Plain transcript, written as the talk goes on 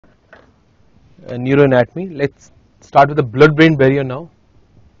neuroanatomy. Let's start with the blood-brain barrier now.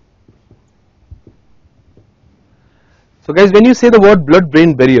 So guys, when you say the word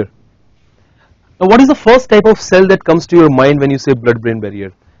blood-brain barrier, now what is the first type of cell that comes to your mind when you say blood-brain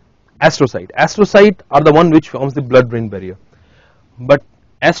barrier? Astrocyte. Astrocyte are the one which forms the blood-brain barrier. But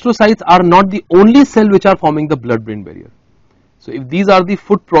astrocytes are not the only cell which are forming the blood-brain barrier. So if these are the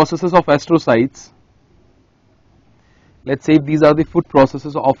foot processes of astrocytes, let's say if these are the foot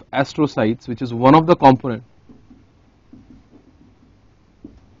processes of astrocytes, which is one of the component,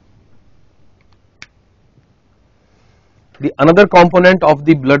 the another component of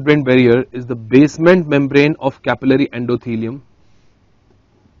the blood-brain barrier is the basement membrane of capillary endothelium.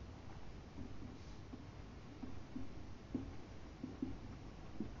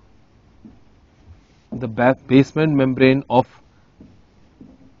 The basement membrane of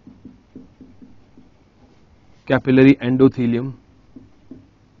capillary endothelium.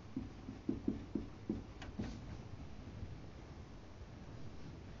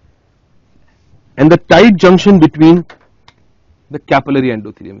 And the tight junction between the capillary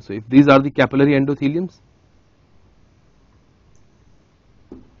endothelium. So if these are the capillary endotheliums,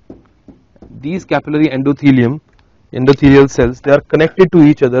 these capillary endothelial cells, they are connected to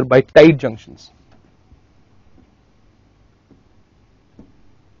each other by tight junctions.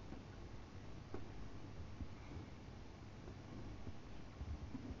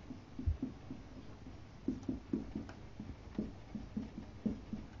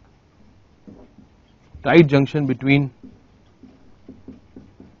 Tight junction between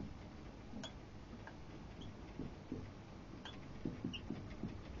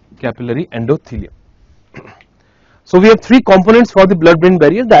capillary endothelium. So we have three components for the blood-brain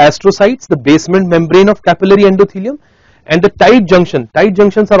barrier: the astrocytes, the basement membrane of capillary endothelium, and the tight junction. Tight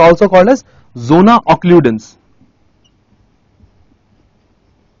junctions are also called as zona occludens.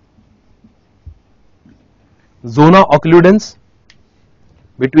 Zona occludens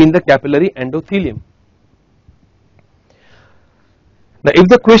between the capillary endothelium. Now if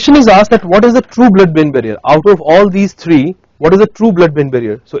the question is asked that what is the true blood-brain barrier, out of all these three, what is the true blood-brain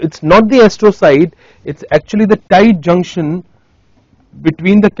barrier? So it's not the astrocyte, it's actually the tight junction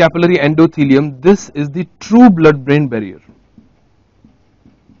between the capillary endothelium. This is the true blood-brain barrier.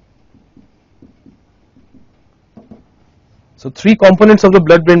 So three components of the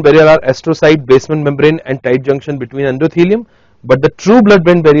blood-brain barrier are astrocyte, basement membrane, and tight junction between endothelium, but the true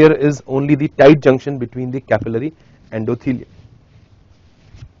blood-brain barrier is only the tight junction between the capillary endothelium.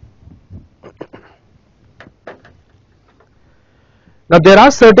 Now there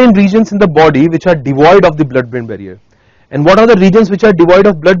are certain regions in the body which are devoid of the blood-brain barrier. And what are the regions which are devoid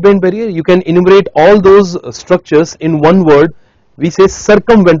of blood-brain barrier? You can enumerate all those structures in one word. We say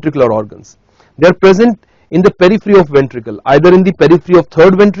circumventricular organs. They are present in the periphery of ventricle, either in the periphery of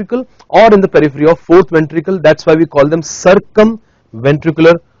third ventricle or in the periphery of fourth ventricle. That's why we call them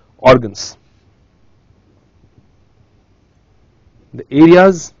circumventricular organs. The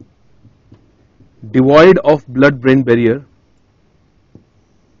areas devoid of blood-brain barrier,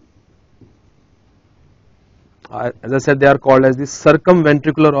 as I said, they are called as the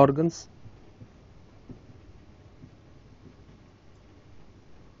circumventricular organs.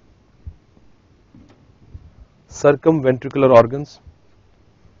 Circumventricular organs.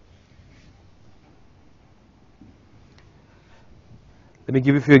 Let me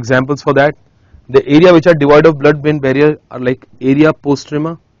give you a few examples for that. The area which are devoid of blood-brain barrier are like area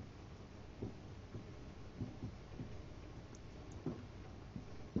postrema,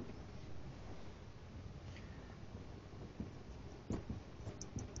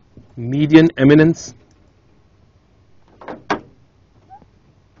 median eminence,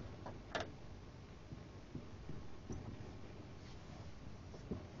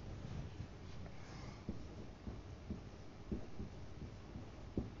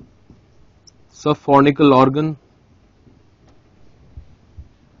 subfornical organ,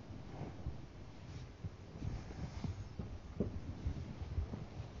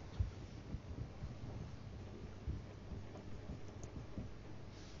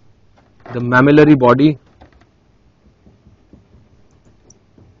 the mammillary body,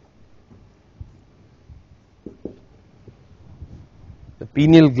 the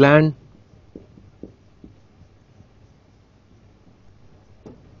pineal gland,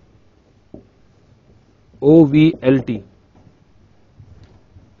 OVLT,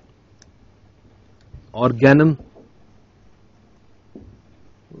 organum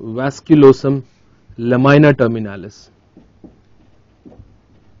vasculosum lamina terminalis.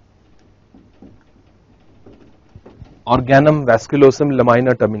 Organum vasculosum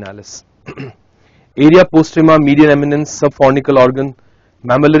lamina terminalis. Area postrema, median eminence, subfornical organ,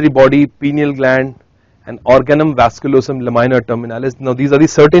 mammillary body, pineal gland, and organum vasculosum lamina terminalis. Now these are the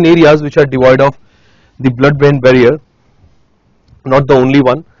certain areas which are devoid of the blood-brain barrier, not the only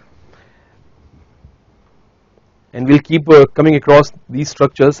one, and we'll keep coming across these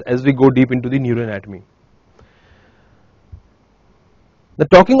structures as we go deep into the neuroanatomy. Now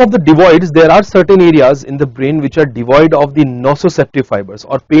talking of the devoids, there are certain areas in the brain which are devoid of the nociceptive fibers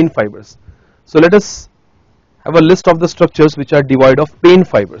or pain fibers. So let us have a list of the structures which are devoid of pain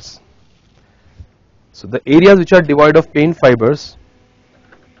fibers. So the areas which are devoid of pain fibers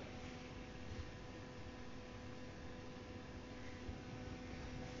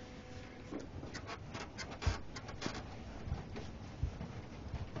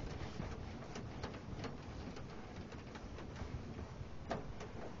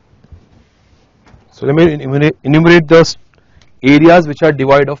So let me enumerate the areas which are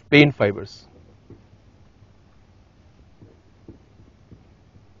devoid of pain fibers.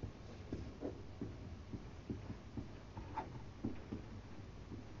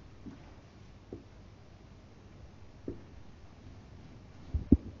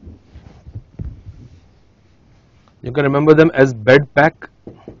 You can remember them as bed pack,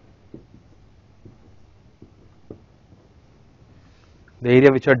 the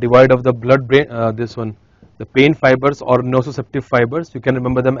area which are devoid of the blood brain, this one, the pain fibers or nociceptive fibers, you can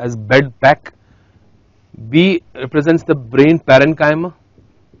remember them as bed pack. B represents the brain parenchyma.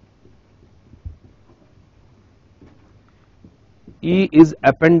 E is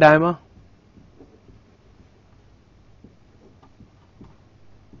ependyma.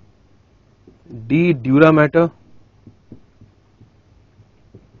 D dura mater.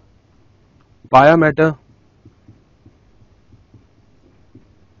 Pia mater.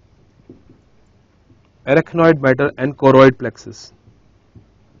 Arachnoid mater and choroid plexus.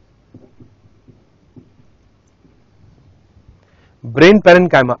 Brain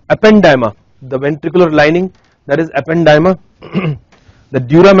parenchyma, ependyma, the ventricular lining, that is ependyma, the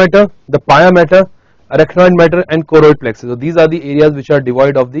dura mater, the pia mater, arachnoid mater and choroid plexus. So these are the areas which are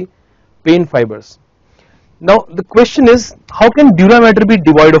devoid of the pain fibers. Now the question is, how can dura mater be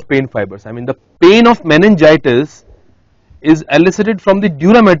devoid of pain fibers? I mean, the pain of meningitis is elicited from the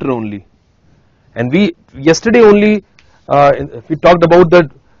dura mater only, and we yesterday only we talked about the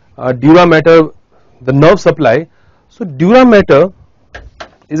dura mater, the nerve supply. So dura mater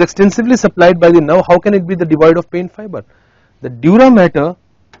is extensively supplied by the nerve. How can it be the devoid of pain fiber? The dura mater,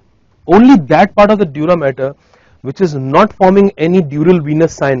 only that part of the dura mater which is not forming any dural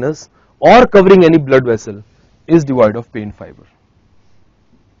venous sinus or covering any blood vessel is devoid of pain fiber.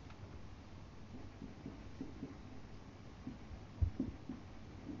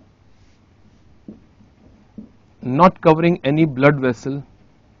 Not covering any blood vessel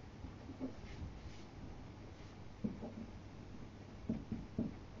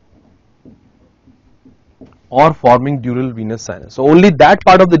or forming dural venous sinus. So only that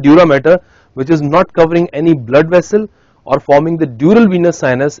part of the dura mater which is not covering any blood vessel or forming the dural venous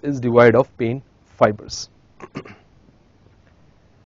sinus is devoid of pain fibers.